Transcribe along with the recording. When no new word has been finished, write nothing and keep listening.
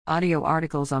Audio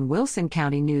articles on Wilson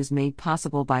County News made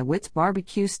possible by Witt's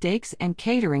Barbecue Steaks and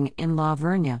Catering in La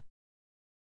Vernia.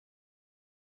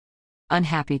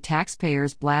 Unhappy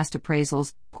taxpayers blast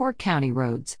appraisals, poor county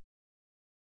roads.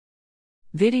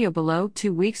 Video below.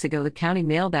 2 weeks ago, the county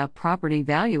mailed out property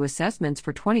value assessments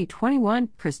for 2021,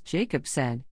 Chris Jacobs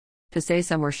said. To say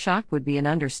some were shocked would be an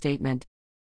understatement.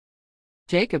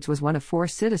 Jacobs was one of 4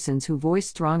 citizens who voiced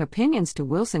strong opinions to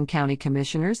Wilson County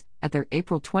Commissioners at their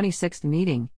April 26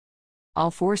 meeting.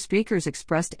 All 4 speakers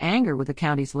expressed anger with the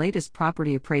county's latest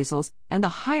property appraisals and the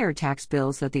higher tax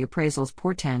bills that the appraisals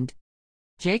portend.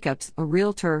 Jacobs, a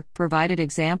realtor, provided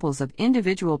examples of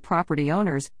individual property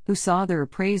owners who saw their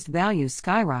appraised values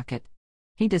skyrocket.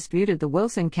 He disputed the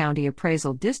Wilson County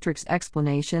Appraisal District's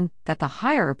explanation that the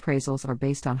higher appraisals are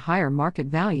based on higher market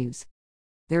values.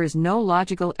 There is no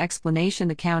logical explanation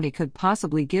the county could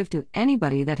possibly give to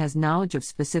anybody that has knowledge of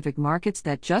specific markets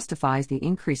that justifies the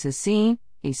increases seen,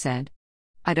 he said.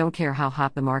 I don't care how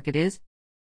hot the market is.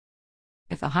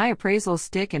 If the high appraisals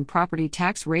stick and property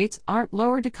tax rates aren't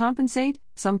lowered to compensate,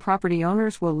 some property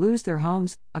owners will lose their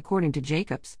homes, according to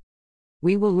Jacobs.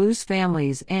 We will lose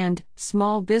families and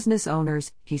small business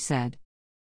owners, he said.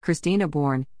 Christina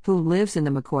Bourne, who lives in the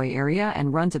McCoy area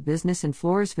and runs a business in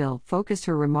Floresville, focused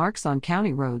her remarks on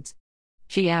county roads.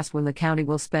 She asked when the county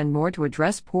will spend more to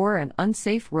address poor and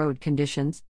unsafe road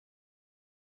conditions.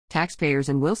 Taxpayers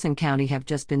in Wilson County have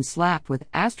just been slapped with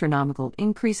astronomical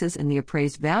increases in the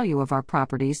appraised value of our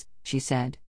properties, she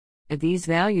said. If these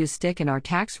values stick and our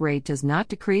tax rate does not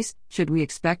decrease, should we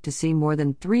expect to see more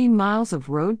than 3 miles of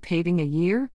road paving a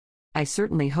year? I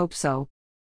certainly hope so.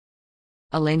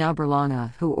 Elena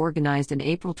Berlanga, who organized an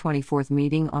April 24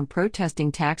 meeting on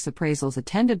protesting tax appraisals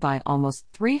attended by almost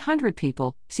 300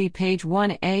 people, see page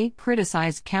 1A,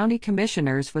 criticized county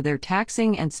commissioners for their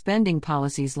taxing and spending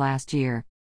policies last year.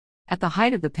 At the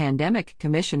height of the pandemic,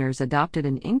 commissioners adopted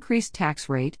an increased tax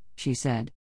rate, she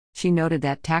said. She noted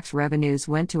that tax revenues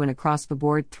went to an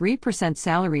across-the-board 3%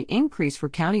 salary increase for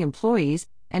county employees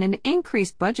and an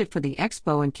increased budget for the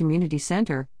Expo and Community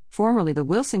Center, formerly the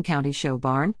Wilson County Show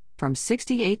Barn, from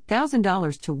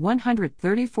 $68,000 to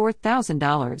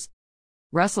 $134,000.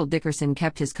 Russell Dickerson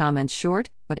kept his comments short,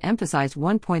 but emphasized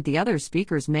one point the other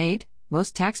speakers made: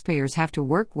 most taxpayers have to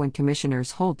work when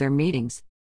commissioners hold their meetings.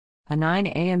 A 9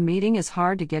 a.m. meeting is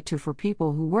hard to get to for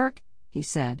people who work, he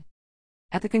said.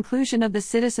 At the conclusion of the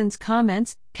citizens'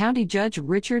 comments, County Judge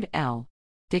Richard L.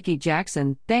 Dickey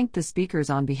Jackson thanked the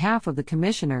speakers on behalf of the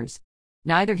commissioners.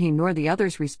 Neither he nor the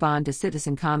others respond to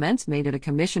citizen comments made at a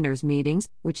commissioners' meetings,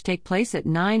 which take place at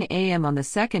 9 a.m. on the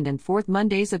 2nd and 4th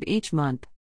Mondays of each month.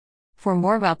 For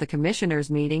more about the commissioners'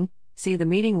 meeting, see the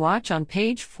meeting watch on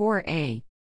page 4A.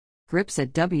 Grips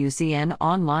at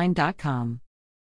WCNonline.com.